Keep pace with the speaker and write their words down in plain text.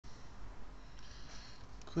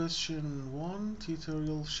Question 1,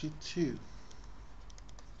 tutorial sheet 2.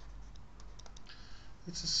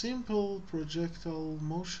 It's a simple projectile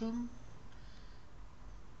motion.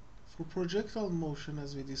 For projectile motion,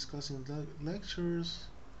 as we discuss in lectures,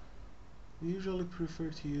 we usually prefer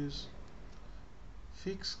to use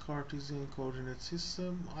fixed Cartesian coordinate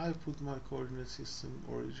system. I put my coordinate system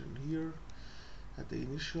origin here at the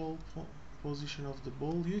initial position of the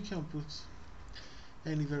ball. You can put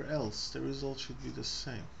anywhere else, the result should be the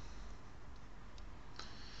same.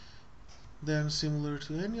 Then, similar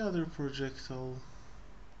to any other projectile,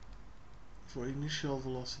 for initial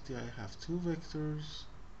velocity I have two vectors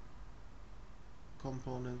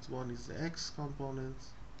components. One is the x component,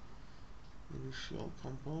 initial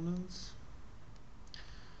component.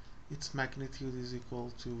 Its magnitude is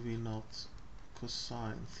equal to v naught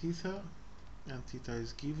cosine theta, and theta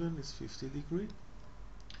is given, is 50 degrees.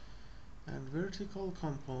 And vertical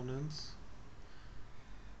components,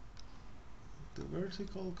 the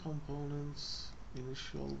vertical component's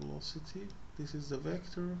initial velocity, this is the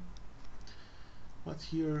vector, but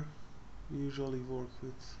here we usually work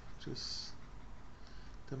with just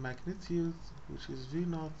the magnitude, which is v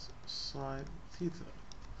naught sine theta.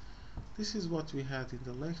 This is what we had in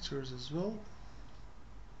the lectures as well.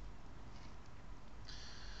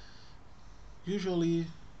 Usually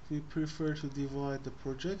we prefer to divide the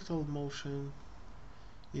projectile motion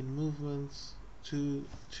in movements to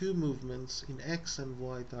two movements in x and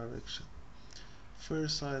y direction.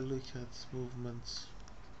 First I look at movements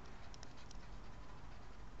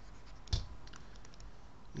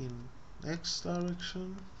in x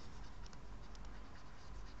direction.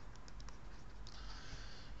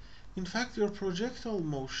 In fact, your projectile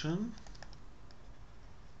motion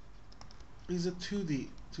is a 2D,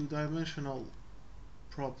 two-dimensional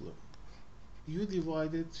problem. You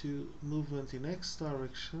divide it to movement in x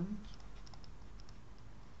direction,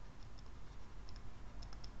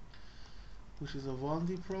 which is a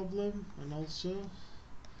 1D problem, and also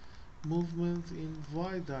movement in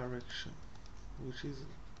y direction, which is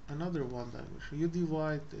another one dimension. You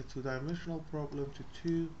divide a two-dimensional problem to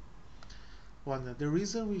two one. The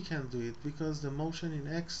reason we can do it, because the motion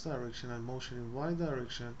in x direction and motion in y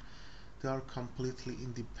direction, they are completely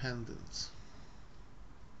independent.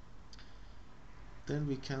 Then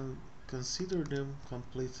we can consider them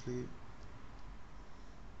completely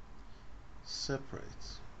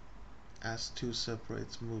separate, as two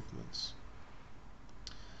separate movements.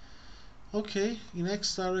 Okay, in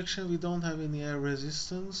x direction we don't have any air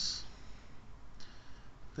resistance,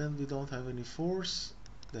 then we don't have any force,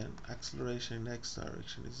 then acceleration in x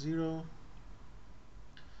direction is 0.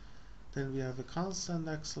 Then we have a constant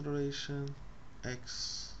acceleration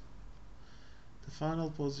x. The final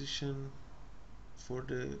position for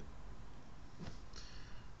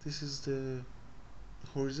this is the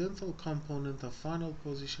horizontal component of final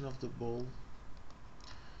position of the ball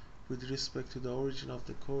with respect to the origin of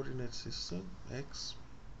the coordinate system. X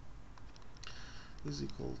is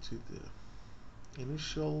equal to the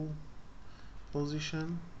initial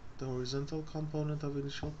position, the horizontal component of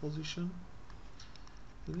initial position,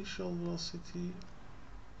 initial velocity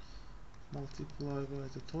multiplied by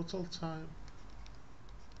the total time,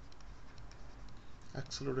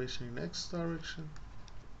 acceleration in x direction,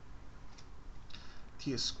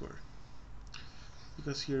 t squared.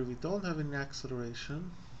 Because here we don't have any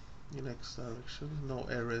acceleration in x direction, no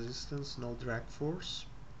air resistance, no drag force,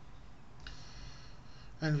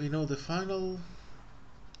 and we know the final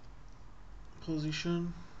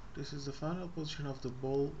position. This is the final position of the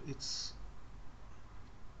ball. Its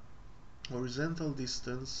horizontal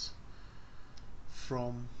distance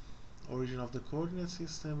from origin of the coordinate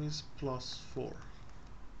system is +4.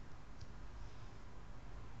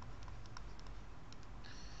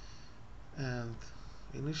 And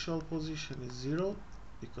initial position is 0,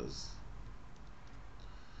 because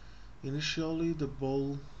initially the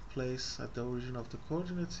ball placed at the origin of the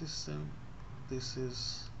coordinate system, this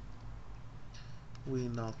is v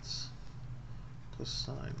naught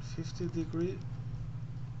cosine 50 degree.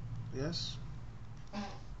 Yes,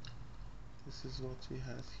 this is what we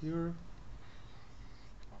had here,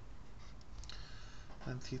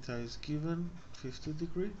 and theta is given 50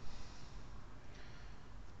 degree.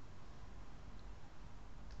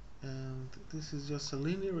 And this is just a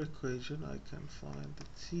linear equation. I can find the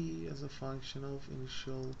t as a function of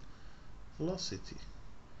initial velocity,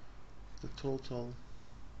 the total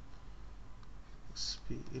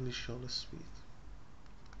speed, initial speed.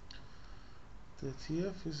 The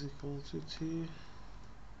Tf is equal to t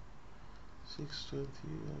 620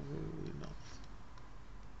 over v naught.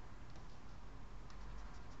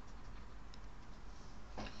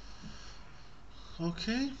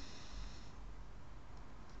 Okay,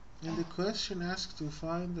 and the question asks to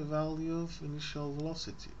find the value of initial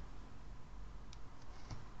velocity.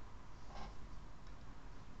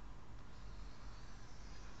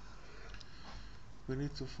 We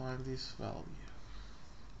need to find this value.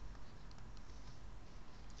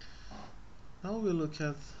 Now we look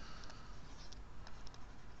at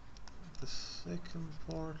the second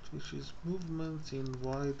part, which is movement in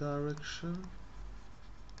y direction.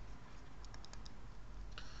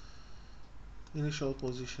 Initial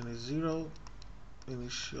position is 0.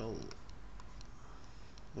 Initial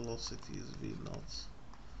velocity is v naught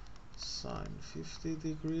sine 50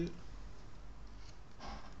 degree.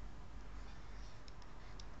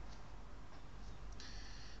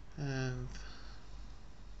 And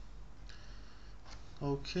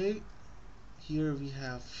okay, here we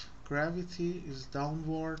have gravity is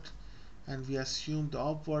downward and we assume the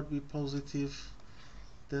upward be positive,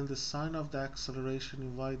 then the sign of the acceleration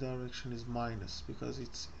in y direction is minus because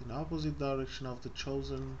it's in opposite direction of the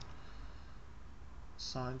chosen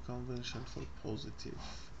sign convention for positive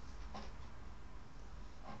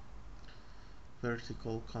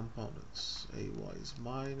vertical components. Ay is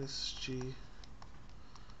minus g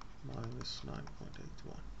minus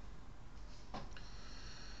 9.81.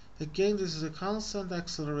 Again, this is a constant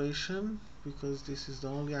acceleration because this is the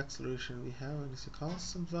only acceleration we have and it's a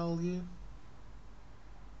constant value.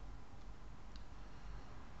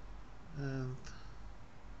 And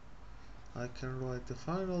I can write the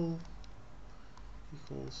final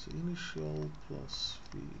equals initial plus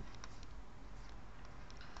v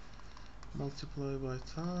multiplied by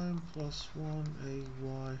time plus 1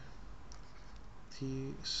 ay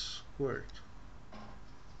t squared.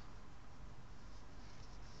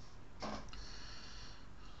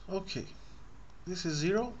 Okay, this is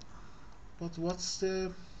 0, but what's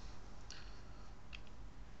the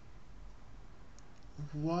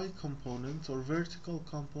y component or vertical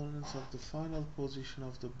components of the final position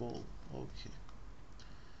of the ball? Okay,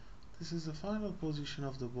 this is the final position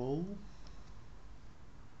of the ball.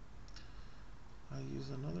 I use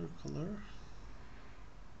another color.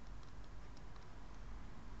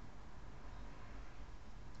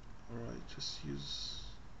 Alright, just use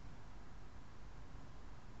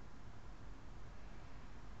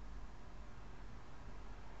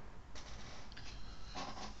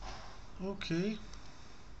okay.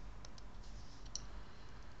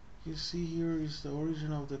 You see here is the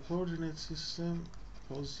origin of the coordinate system,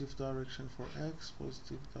 positive direction for x,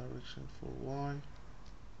 positive direction for y.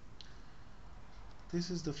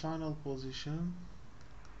 This is the final position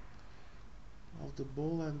of the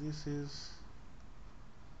ball and this is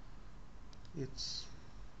its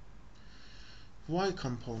y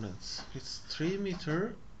components. It's 3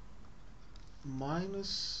 meter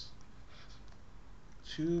minus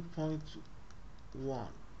 2.1,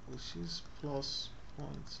 which is plus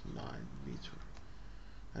 0.9 meter,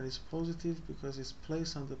 and it's positive because it's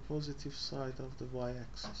placed on the positive side of the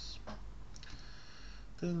y-axis.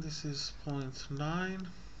 Then this is 0.9.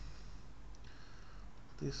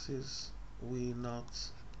 This is v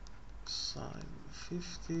naught sine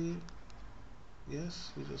 50.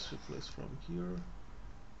 Yes, we just replace from here.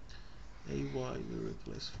 Ay we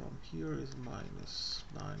replace from here is minus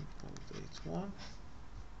 9.81,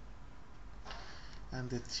 and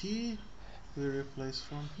the t we replace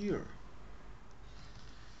from here.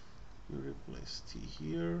 We replace t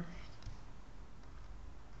here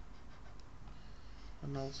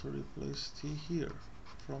and also replace t here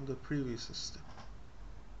from the previous step.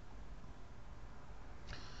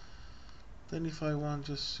 Then if I want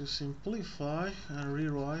just to simplify and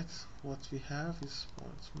rewrite, what we have is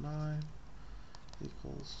 0.9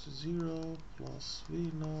 equals to 0 plus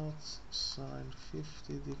v naught sine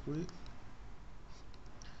 50 degree.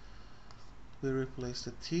 We replace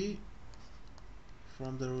the t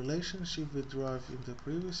from the relationship we derived in the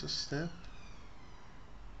previous step.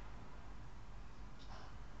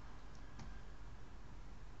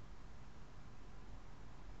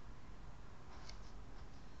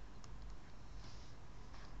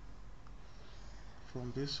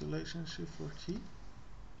 From this relationship for t,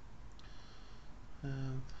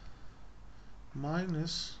 and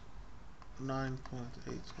minus 9.81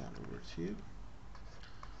 over 2,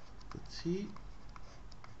 the t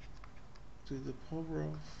to the power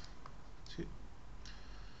of 2.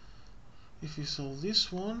 If you solve this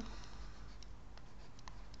one,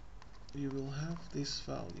 you will have this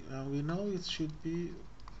value, and we know it should be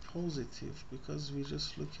positive because we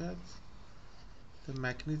just look at the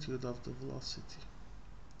magnitude of the velocity.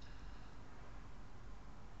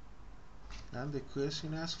 And the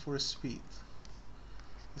question asks for speed.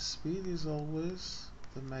 The speed is always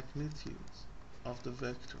the magnitude of the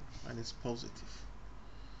vector and it's positive.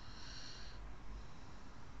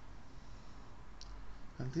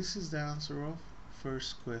 And this is the answer of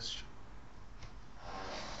first question.